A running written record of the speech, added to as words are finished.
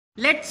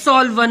Let's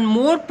solve one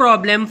more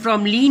problem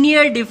from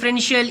linear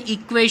differential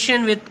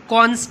equation with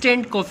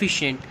constant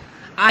coefficient.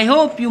 I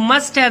hope you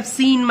must have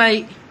seen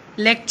my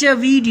lecture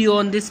video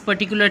on this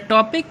particular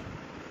topic.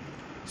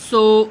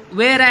 So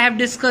where I have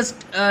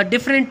discussed a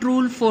different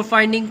rule for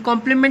finding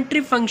complementary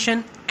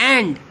function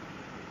and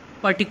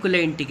particular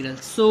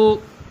integrals.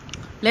 So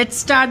let's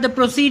start the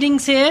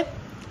proceedings here.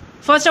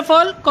 First of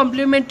all,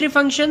 complementary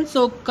function.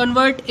 So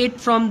convert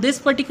it from this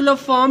particular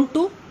form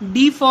to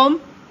D form.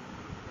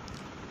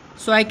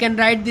 So I can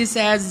write this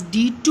as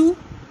D2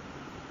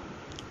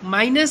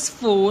 minus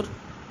 4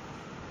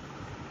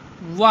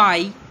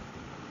 y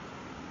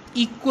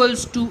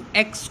equals to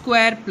x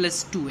square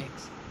plus 2x.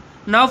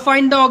 Now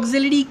find the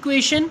auxiliary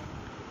equation.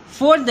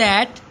 For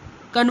that,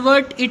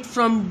 convert it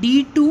from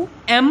D to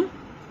m.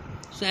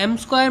 So m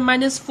square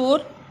minus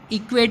 4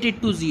 equate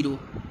it to 0.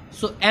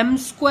 So m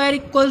square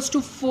equals to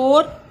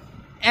 4,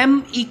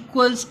 m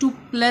equals to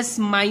plus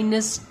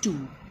minus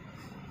 2.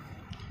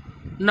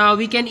 Now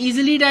we can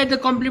easily write the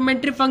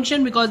complementary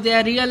function because they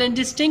are real and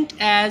distinct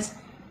as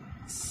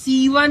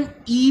c1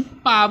 e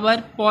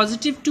power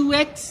positive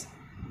 2x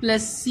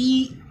plus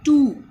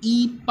c2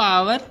 e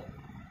power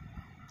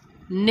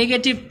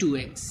negative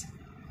 2x.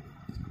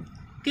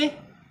 Okay.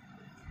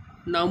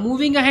 Now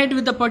moving ahead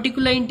with the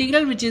particular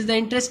integral, which is the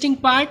interesting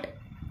part.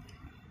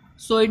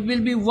 So it will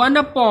be 1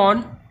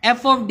 upon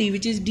f of d,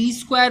 which is d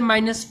square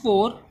minus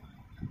 4.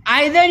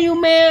 Either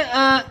you may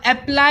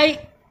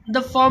apply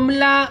the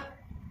formula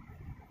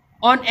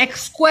on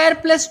x square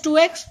plus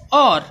 2x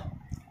or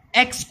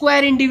x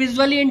square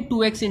individually and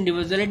 2x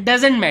individually. It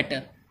doesn't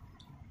matter.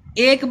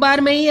 एक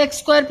बार में ही x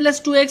square plus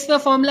 2x का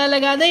formula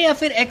लगा दें या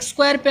फिर x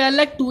square पे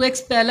अलग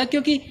 2x पे अलग,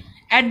 क्योंकि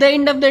at the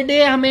end of the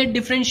day हमें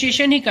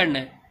डिफरेंशिएशन ही करना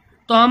है,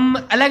 तो हम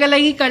अलग अलग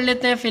ही कर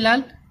लेते हैं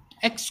फिलहाल.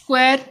 x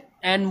square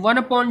and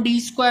 1 upon d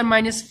square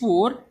minus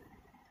 4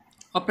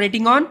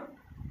 operating on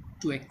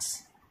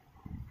 2x.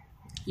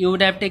 You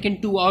would have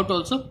taken 2 out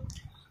also.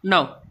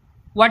 Now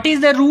what is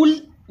the rule?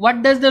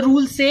 What does the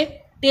rule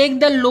say? Take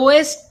the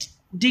lowest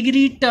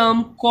degree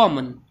term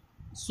common.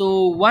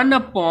 So 1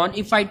 upon,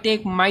 if I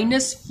take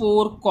minus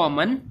 4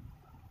 common,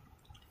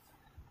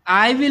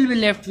 I will be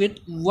left with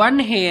 1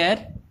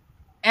 here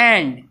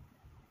and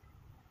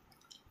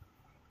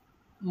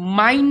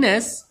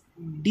minus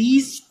d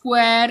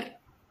square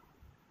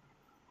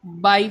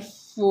by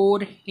 4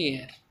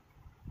 here,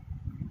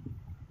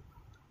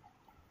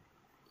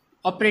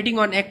 operating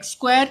on x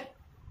square.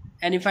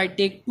 And if I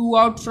take 2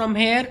 out from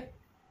here,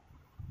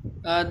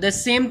 the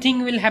same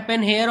thing will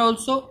happen here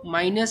also.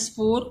 Minus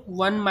 4,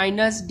 1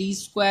 minus d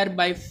square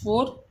by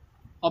 4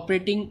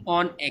 operating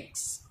on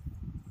x.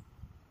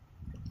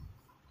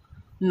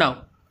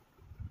 Now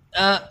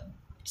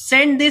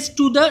send this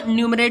to the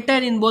numerator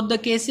in both the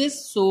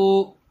cases.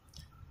 So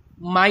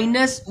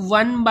minus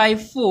 1 by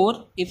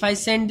 4, if I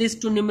send this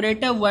to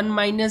numerator, 1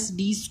 minus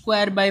d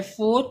square by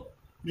 4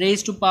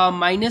 raised to power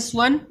minus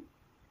 1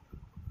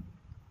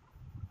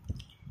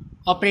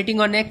 operating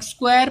on x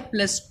square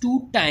plus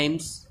 2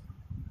 times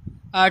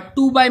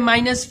 2 by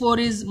minus 4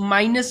 is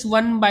minus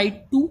 1 by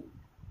 2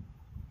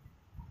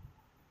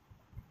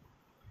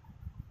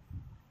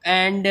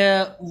 and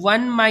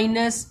 1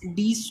 minus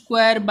d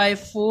square by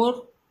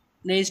 4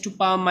 raised to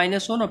power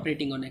minus 1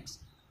 operating on x.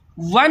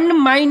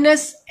 1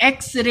 minus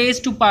x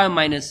raised to power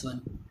minus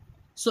 1.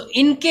 So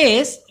in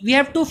case we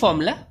have two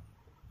formula,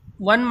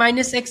 1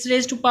 minus x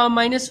raised to power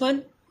minus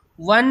 1,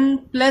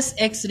 1 plus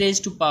x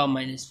raised to power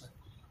minus 1.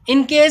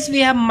 In case we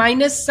have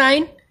minus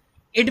sign,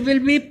 it will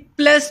be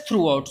plus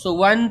throughout. So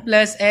 1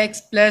 plus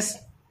x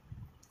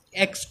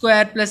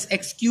square plus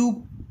x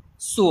cube,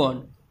 so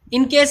on.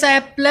 In case I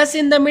have plus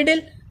in the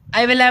middle,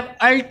 I will have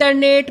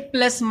alternate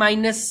plus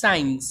minus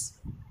signs,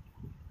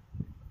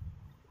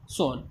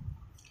 so on.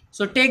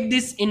 So take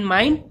this in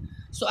mind.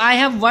 So I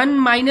have 1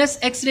 minus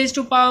x raised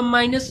to power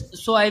minus,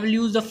 so I will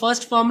use the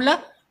first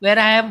formula where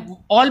I have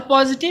all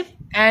positive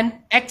and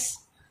x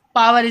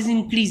power is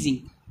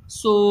increasing.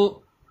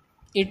 So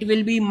it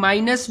will be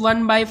minus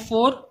 1 by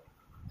 4,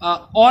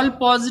 all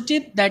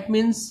positive, that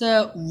means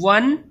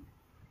 1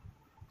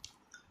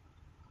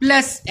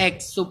 plus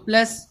x, so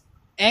plus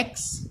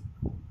x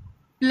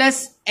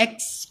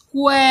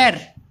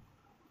square,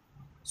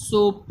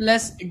 so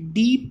plus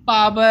d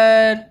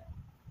power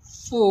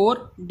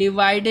 4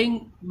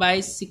 dividing by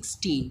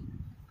 16.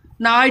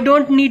 Now I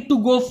don't need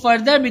to go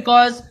further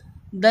because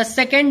the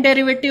second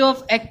derivative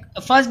of x,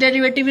 first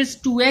derivative is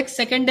 2x,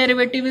 second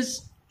derivative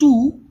is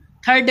 2,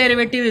 third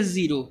derivative is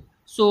 0.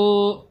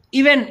 So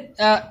even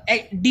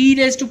d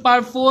raised to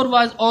power 4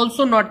 was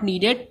also not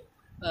needed,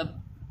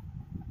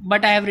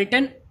 but I have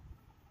written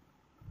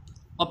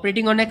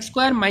operating on x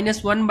square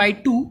minus 1 by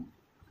 2.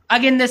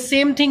 Again the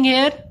same thing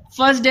here,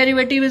 first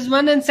derivative is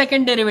 1 and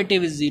second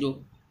derivative is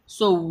 0.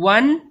 So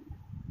 1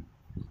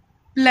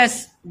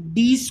 plus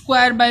d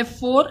square by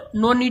 4,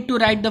 no need to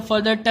write the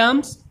further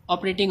terms,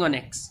 operating on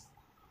x.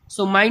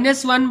 So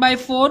minus 1 by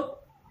 4,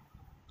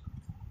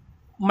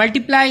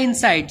 multiply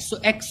inside, so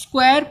x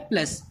square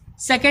plus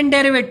second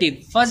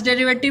derivative, first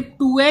derivative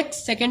 2x,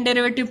 second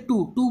derivative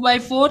 2 by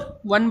 4,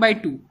 1 by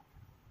 2.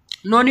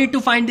 No need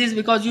to find this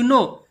because you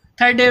know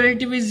third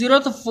derivative is 0,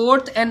 the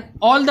fourth and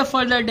all the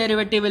further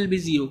derivative will be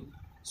 0.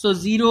 So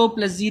 0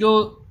 plus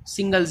 0,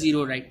 single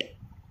 0, right?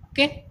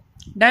 Okay,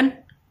 done.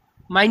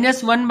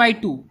 Minus 1 by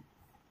 2.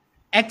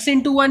 X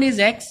into 1 is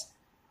x.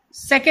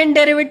 Second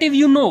derivative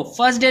you know.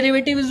 First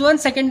derivative is 1,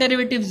 second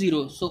derivative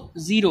 0. So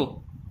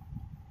 0.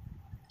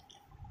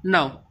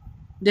 Now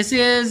this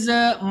is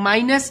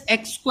minus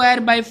x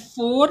square by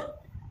 4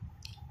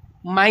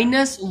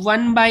 minus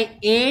 1 by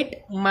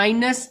 8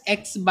 minus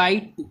x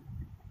by 2.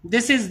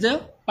 This is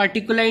the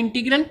particular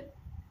integral.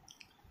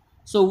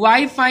 So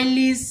y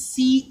finally is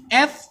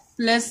CF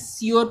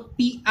plus your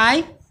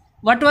PI.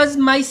 What was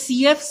my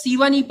CF?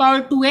 C1 e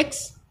power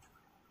 2x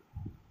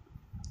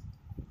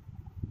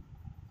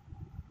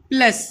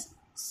plus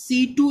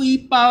C2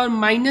 e power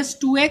minus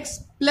 2x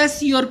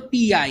plus your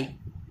PI.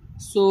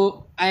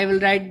 So I will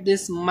write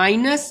this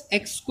minus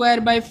x square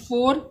by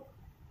 4.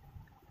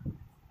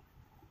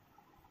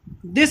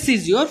 This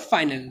is your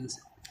final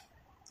answer.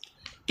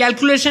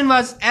 Calculation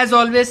was as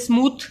always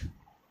smooth.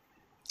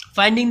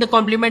 Finding the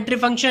complementary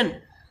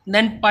function,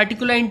 then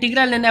particular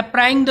integral and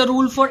applying the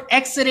rule for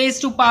x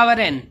raised to power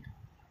n.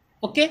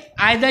 Okay,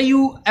 either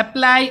you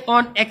apply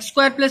on x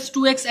square plus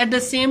 2x at the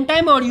same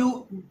time or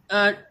you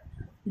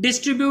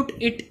distribute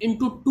it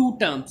into two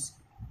terms.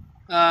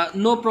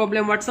 No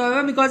problem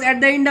whatsoever, because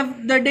at the end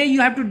of the day you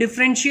have to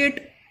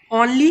differentiate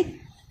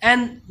only,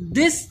 and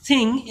this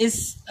thing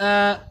is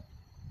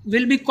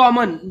will be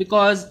common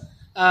because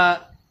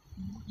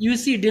you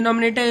see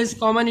denominator is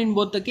common in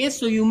both the case,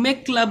 so you may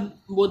club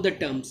both the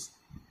terms.